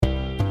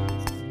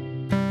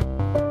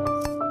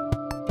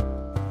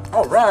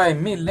Alright,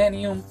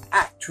 Millennium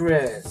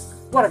Actress.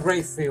 What a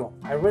great film.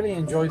 I really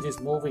enjoyed this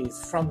movie.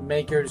 It's from the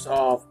makers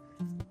of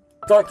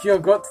Tokyo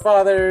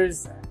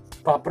Godfathers,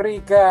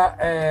 Paprika,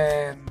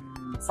 and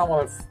some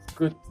other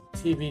good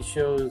TV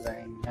shows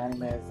and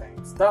animes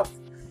and stuff.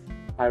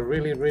 I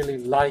really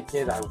like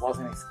it. I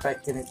wasn't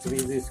expecting it to be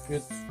this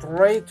good.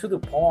 Straight to the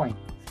point.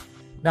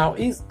 Now,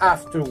 it's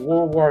after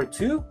World War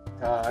II.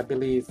 I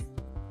believe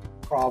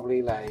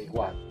probably like,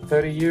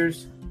 30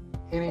 years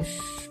ish,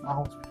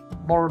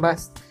 more or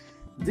less.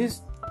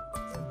 This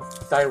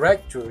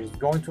director is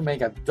going to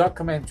make a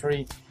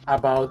documentary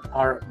about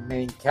our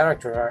main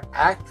character, our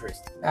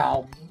actress.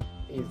 Now,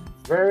 it's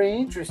very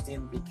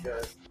interesting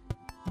because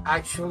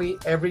actually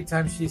every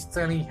time she's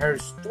telling her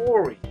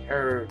story,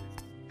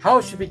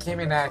 how she became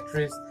an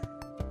actress,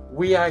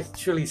 we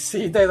actually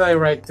see the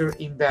director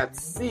in that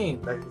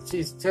scene. Like,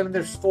 she's telling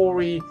the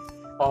story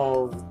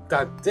of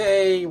that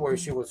day where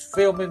she was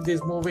filming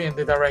this movie, and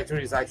the director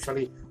is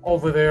actually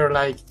over there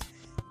like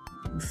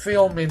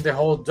filming the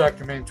whole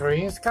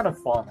documentary. It's kind of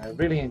fun. I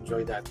really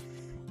enjoy that.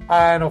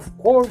 And of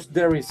course,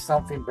 there is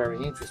something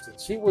very interesting.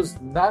 She was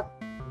not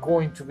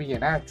going to be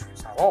an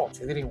actress at all.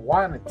 She didn't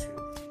want it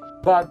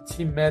to. But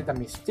she met a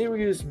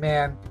mysterious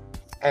man,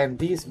 and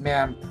this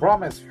man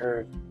promised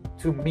her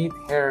to meet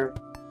her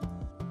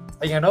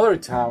in another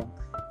town,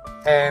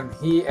 and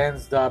he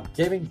ends up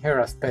giving her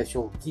a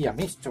special key, a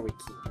mystery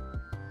key.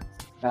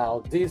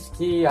 Now, this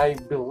key, I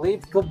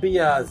believe, could be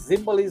a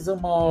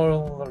symbolism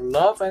of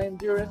love and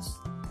endurance.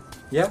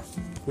 Yeah,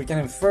 we can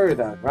infer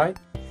that, right?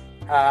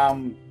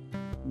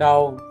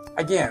 Now,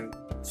 again,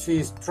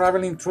 she's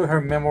traveling through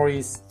her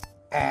memories,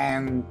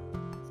 and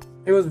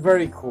it was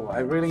very cool. I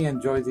really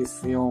enjoyed this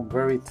film.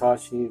 Very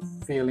touchy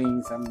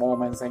feelings and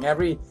moments, and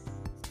every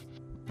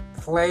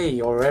play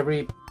or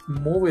every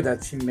movie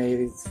that she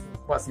made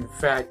was, in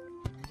fact,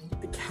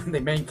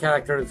 the main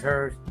character of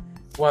her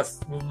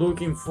was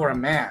looking for a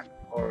man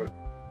or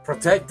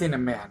protecting a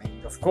man.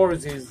 And of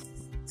course, is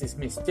this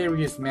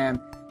mysterious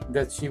man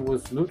that she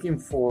was looking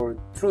for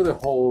through her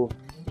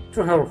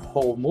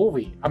whole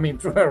movie. I mean,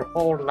 through her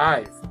whole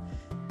life.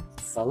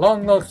 It's a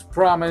long lost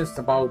promise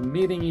about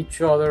meeting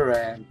each other,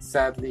 and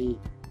sadly,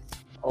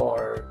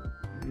 or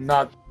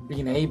not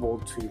being able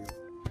to.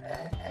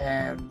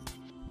 And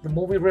the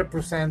movie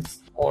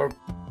represents or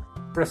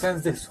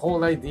presents this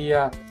whole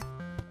idea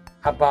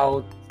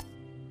about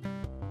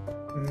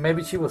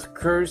maybe she was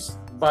cursed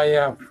by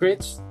a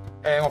witch,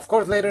 and of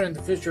course later in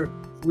the future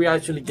we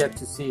actually get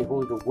to see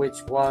who the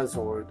witch was,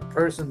 or the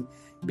person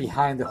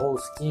behind the whole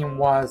scheme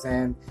was,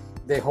 and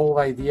the whole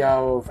idea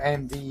of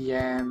MD,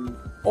 and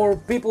or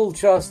people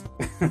just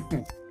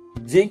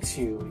jinx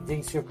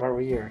your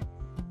career.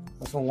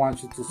 Doesn't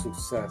want you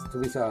to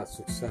be a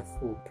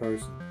successful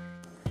person.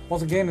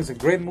 Once again, it's a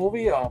great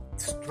movie,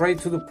 straight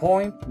to the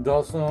point,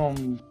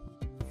 doesn't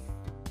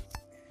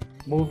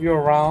move you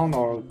around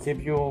or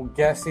keep you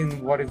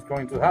guessing what is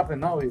going to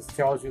happen. No, it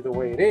tells you the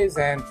way it is.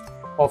 And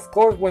of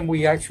course, when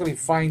we actually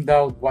find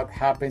out what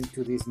happened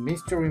to this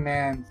mystery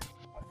man,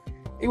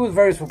 it was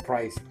very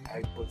surprising.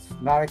 I was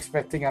not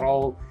expecting at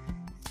all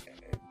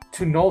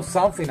to know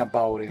something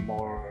about him,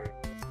 or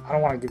I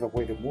don't want to give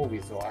away the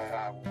movie, so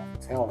I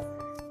won't tell.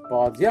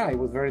 But yeah, it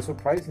was very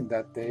surprising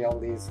that they at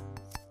least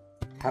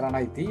had an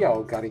idea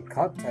or got in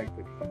contact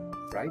with him,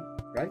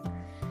 right?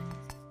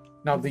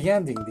 Now, the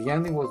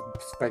ending was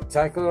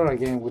spectacular,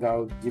 again,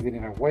 without giving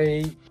it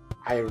away.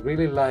 I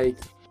really like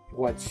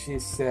what she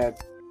said,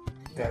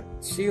 that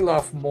she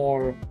loved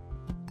more.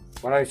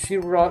 What she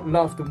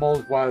loved the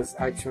most was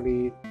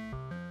actually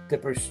the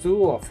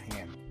pursuit of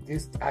him.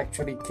 This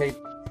actually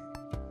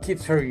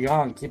keeps her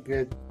young, keep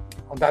it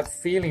on that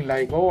feeling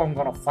like, oh, I'm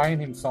gonna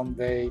find him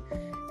someday,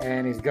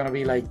 and it's gonna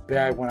be like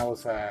back when I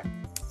was a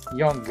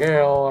young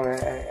girl,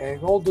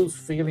 and all those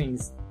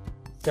feelings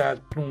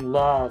that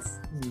love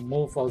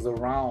move us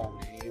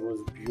around. It was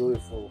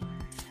beautiful,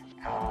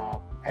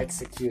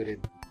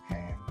 executed,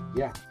 and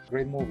yeah,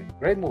 great movie.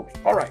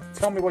 All right,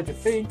 tell me what you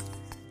think,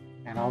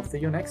 and I'll see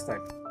you next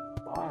time.